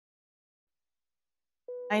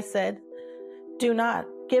I said, do not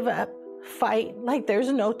give up. Fight like there's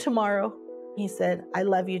no tomorrow. He said, I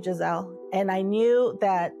love you, Giselle. And I knew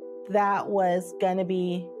that that was going to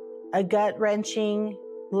be a gut-wrenching,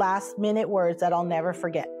 last-minute words that I'll never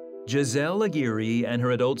forget. Giselle Aguirre and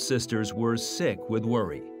her adult sisters were sick with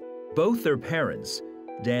worry. Both their parents,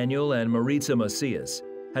 Daniel and Maritza Macias,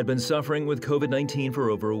 had been suffering with COVID-19 for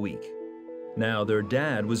over a week. Now their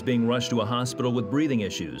dad was being rushed to a hospital with breathing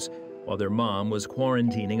issues, while their mom was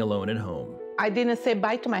quarantining alone at home. I didn't say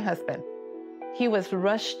bye to my husband. He was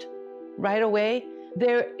rushed right away.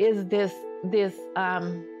 There is this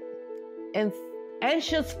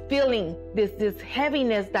anxious feeling, this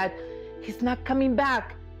heaviness that he's not coming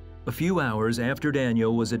back. A few hours after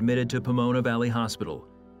Daniel was admitted to Pomona Valley Hospital,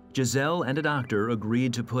 Giselle and a doctor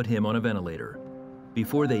agreed to put him on a ventilator.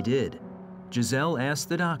 Before they did, Giselle asked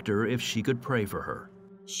the doctor if she could pray for her.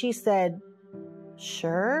 She said,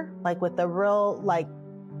 sure, like with a real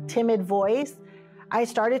timid voice. I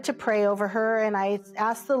started to pray over her and I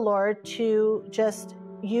asked the Lord to just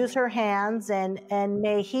use her hands and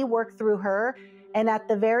may He work through her. And at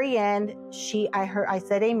the very end, I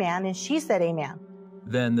said amen and she said amen.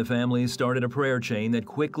 Then the family started a prayer chain that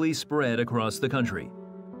quickly spread across the country.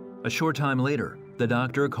 A short time later, the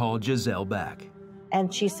doctor called Giselle back.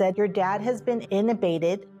 And she said, your dad has been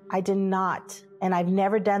intubated. I did not, and I've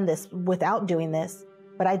never done this without doing this,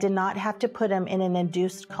 but I did not have to put him in an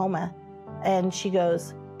induced coma. And she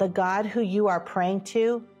goes, the God who you are praying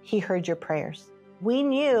to, He heard your prayers. We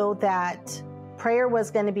knew that prayer was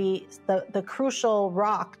going to be the crucial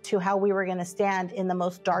rock to how we were going to stand in the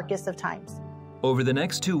most darkest of times. Over the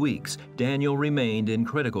next 2 weeks, Daniel remained in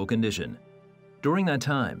critical condition. During that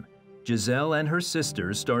time, Giselle and her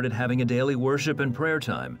sisters started having a daily worship and prayer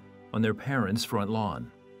time on their parents' front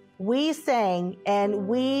lawn. We sang and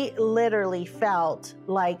we literally felt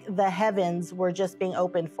like the heavens were just being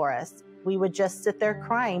opened for us. We would just sit there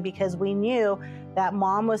crying because we knew that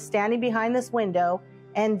mom was standing behind this window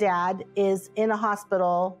and dad is in a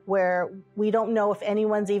hospital where we don't know if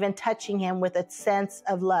anyone's even touching him with a sense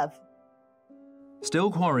of love.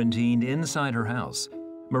 Still quarantined inside her house,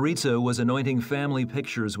 Maritza was anointing family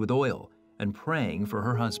pictures with oil and praying for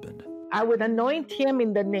her husband. I would anoint him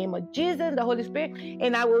in the name of Jesus, the Holy Spirit,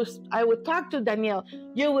 and I would talk to Danielle.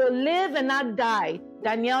 You will live and not die.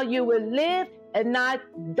 Danielle, you will live and not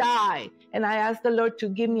die. And I asked the Lord to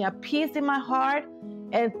give me a peace in my heart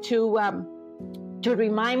and to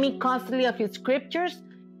remind me constantly of His scriptures.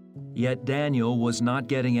 Yet Daniel was not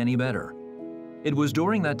getting any better. It was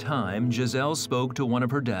during that time Giselle spoke to one of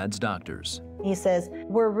her dad's doctors. He says,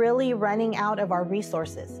 we're really running out of our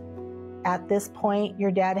resources. At this point,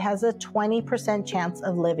 your dad has a 20% chance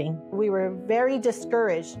of living. We were very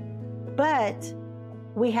discouraged, but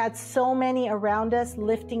we had so many around us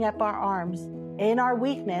lifting up our arms. In our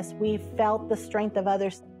weakness, we felt the strength of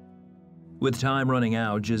others. With time running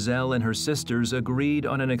out, Giselle and her sisters agreed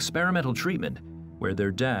on an experimental treatment where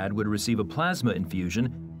their dad would receive a plasma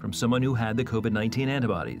infusion from someone who had the COVID-19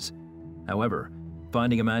 antibodies. However,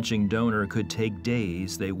 finding a matching donor could take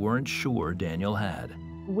days they weren't sure Daniel had.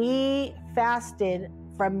 We fasted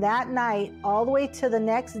from that night all the way to the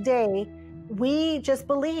next day. We just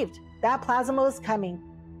believed that plasma was coming.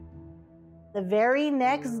 The very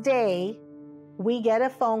next day, we get a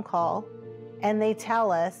phone call and they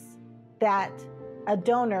tell us that a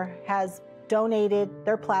donor has donated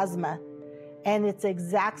their plasma. And it's the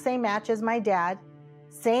exact same match as my dad,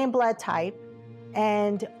 same blood type,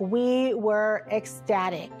 and we were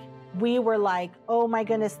ecstatic. We were like, oh my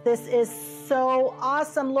goodness, this is so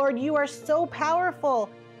awesome. Lord, you are so powerful.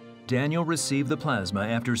 Daniel received the plasma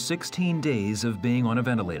after 16 days of being on a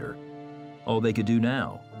ventilator. All they could do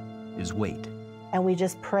now is wait. And we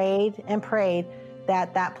just prayed and prayed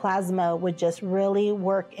that that plasma would just really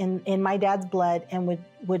work in my dad's blood and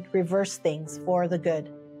would reverse things for the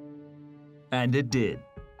good. And it did.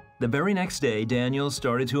 The very next day, Daniel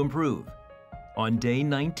started to improve. On day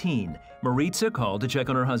 19, Maritza called to check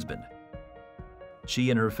on her husband.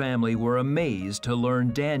 She and her family were amazed to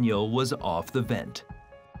learn Daniel was off the vent.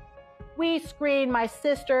 We screamed, my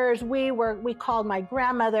sisters, we called my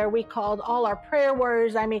grandmother, we called all our prayer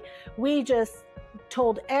warriors. I mean, we just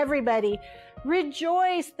told everybody,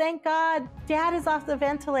 rejoice, thank God, Dad is off the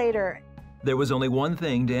ventilator. There was only one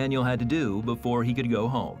thing Daniel had to do before he could go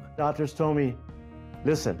home. Doctors told me,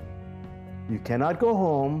 listen, you cannot go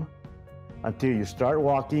home until you start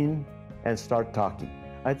walking and start talking.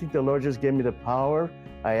 I think the Lord just gave me the power.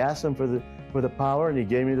 I asked Him for the power, and He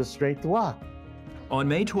gave me the strength to walk. On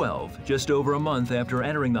May 12, just over a month after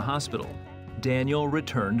entering the hospital, Daniel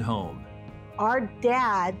returned home. Our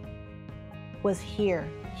dad was here.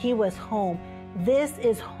 He was home. This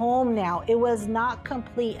is home now. It was not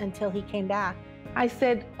complete until he came back. I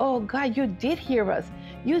said, oh God, you did hear us.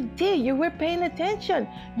 You did. You were paying attention.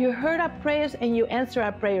 You heard our prayers and you answered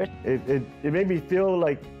our prayers. It made me feel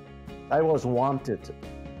like I was wanted.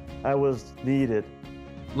 I was needed.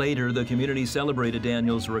 Later, the community celebrated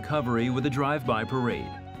Daniel's recovery with a drive-by parade.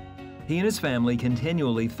 He and his family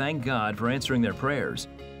continually thank God for answering their prayers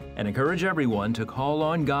and encourage everyone to call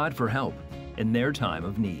on God for help in their time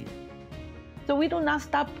of need. So we do not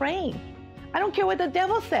stop praying. I don't care what the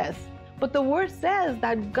devil says, but the word says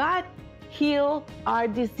that God heal our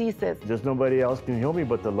diseases. Just nobody else can heal me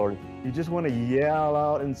but the Lord. You just want to yell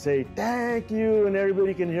out and say, thank you, and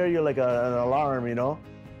everybody can hear you like an alarm, you know?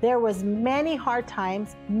 There was many hard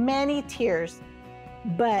times, many tears,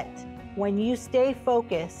 but when you stay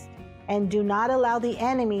focused and do not allow the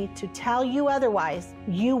enemy to tell you otherwise,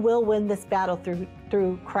 you will win this battle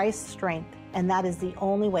through Christ's strength, and that is the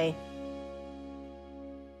only way.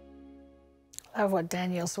 I love what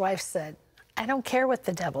Daniel's wife said. I don't care what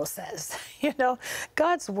the devil says. You know,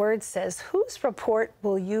 God's word says, whose report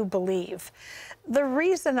will you believe? The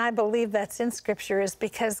reason I believe that's in Scripture is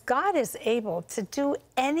because God is able to do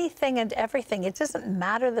anything and everything. It doesn't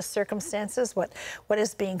matter the circumstances, what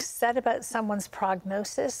is being said about someone's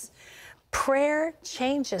prognosis. Prayer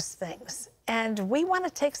changes things. And we want to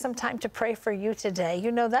take some time to pray for you today.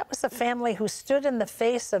 You know, that was a family who stood in the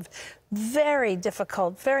face of very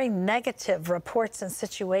difficult, very negative reports and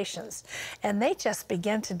situations. And they just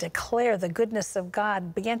began to declare the goodness of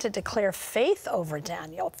God, began to declare faith over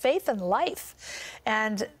Daniel, faith in life.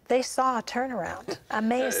 And they saw a turnaround.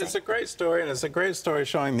 Amazing. It's a great story, and it's a great story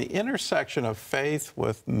showing the intersection of faith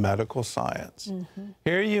with medical science.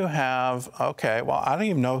 Here you have, okay, well, I don't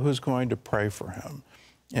even know who's going to pray for him.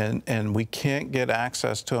 And we can't get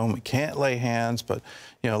access to him. We can't lay hands, but,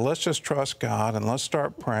 you know, let's just trust God and let's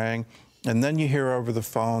start praying. And then you hear over the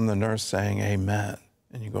phone the nurse saying, amen.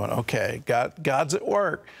 And you're going, okay, God's at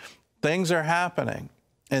work. Things are happening.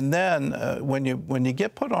 And then when you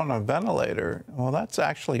get put on a ventilator, well, that's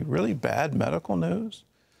actually really bad medical news.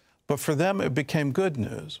 But for them, it became good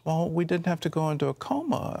news. Well, we didn't have to go into a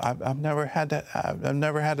coma. I've never had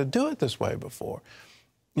to do it this way before.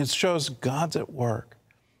 It shows God's at work.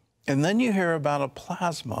 And then you hear about a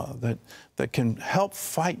plasma that can help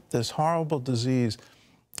fight this horrible disease.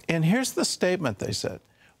 And here's the statement they said: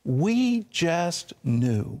 we just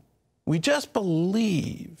knew, we just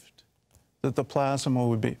believed that the plasma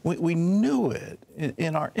would be, we knew it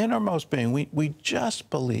in our innermost being. We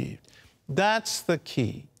just believed. That's the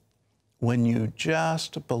key. When you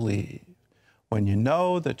just believe, when you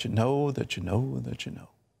know that you know that you know that you know.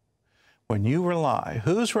 When you rely,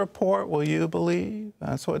 whose report will you believe?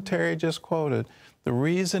 That's what Terry just quoted. The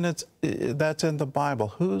reason that's in the Bible.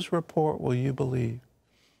 Whose report will you believe?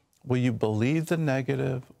 Will you believe the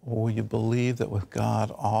negative, or will you believe that with God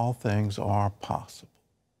all things are possible?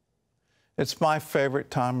 It's my favorite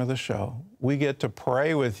time of the show. We get to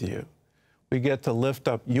pray with you. We get to lift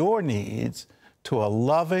up your needs to a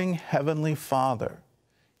loving Heavenly Father.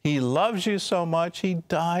 He loves you so much, He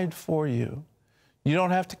died for you. You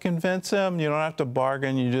don't have to convince Him. You don't have to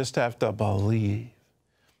bargain. You just have to believe.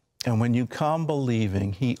 And when you come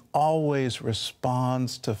believing, He always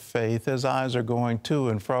responds to faith. His eyes are going to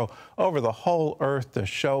and fro over the whole earth to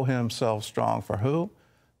show Himself strong. For who?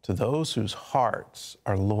 To those whose hearts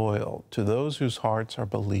are loyal, to those whose hearts are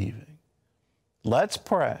believing. Let's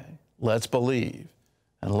pray, let's believe,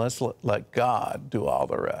 and let's let God do all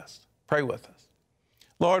the rest. Pray with us.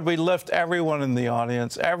 Lord, we lift everyone in the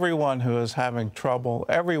audience, everyone who is having trouble,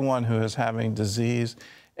 everyone who is having disease,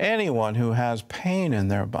 anyone who has pain in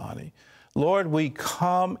their body. Lord, we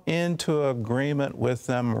come into agreement with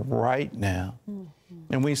them right now.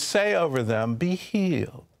 And we say over them, be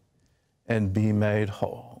healed and be made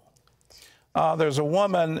whole. There's a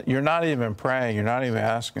woman, you're not even praying, you're not even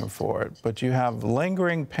asking for it, but you have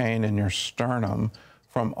lingering pain in your sternum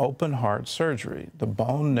from open heart surgery. The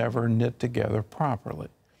bone never knit together properly.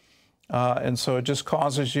 And so it just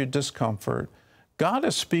causes you discomfort. God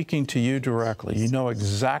is speaking to you directly. You know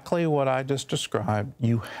exactly what I just described.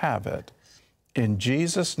 You have it. In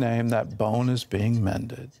Jesus' name, that bone is being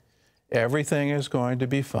mended. Everything is going to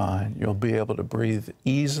be fine. You'll be able to breathe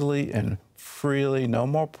easily and freely. No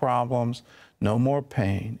more problems, no more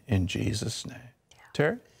pain, in Jesus' name. Yeah.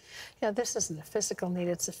 Terry? Yeah, this isn't a physical need,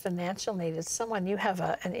 it's a financial need. It's someone, you have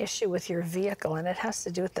an issue with your vehicle, and it has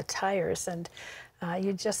to do with the tires, and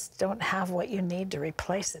you just don't have what you need to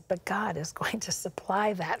replace it. But God is going to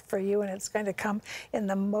supply that for you, and it's going to come in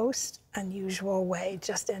the most unusual way.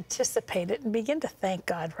 Just anticipate it and begin to thank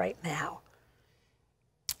God right now.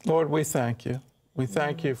 Lord, we thank you. We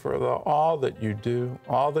thank you for all that you do,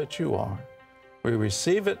 all that you are. We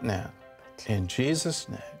receive it now. In Jesus'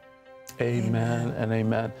 name, amen and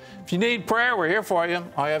amen. If you need prayer, we're here for you.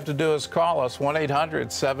 All you have to do is call us,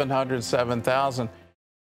 1-800-700-7000.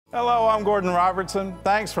 Hello, I'm Gordon Robertson.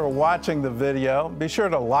 Thanks for watching the video. Be sure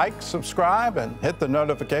to like, subscribe, and hit the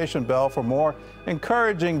notification bell for more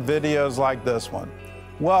encouraging videos like this one.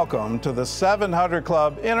 Welcome to the 700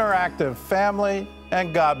 Club Interactive family,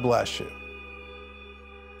 and God bless you.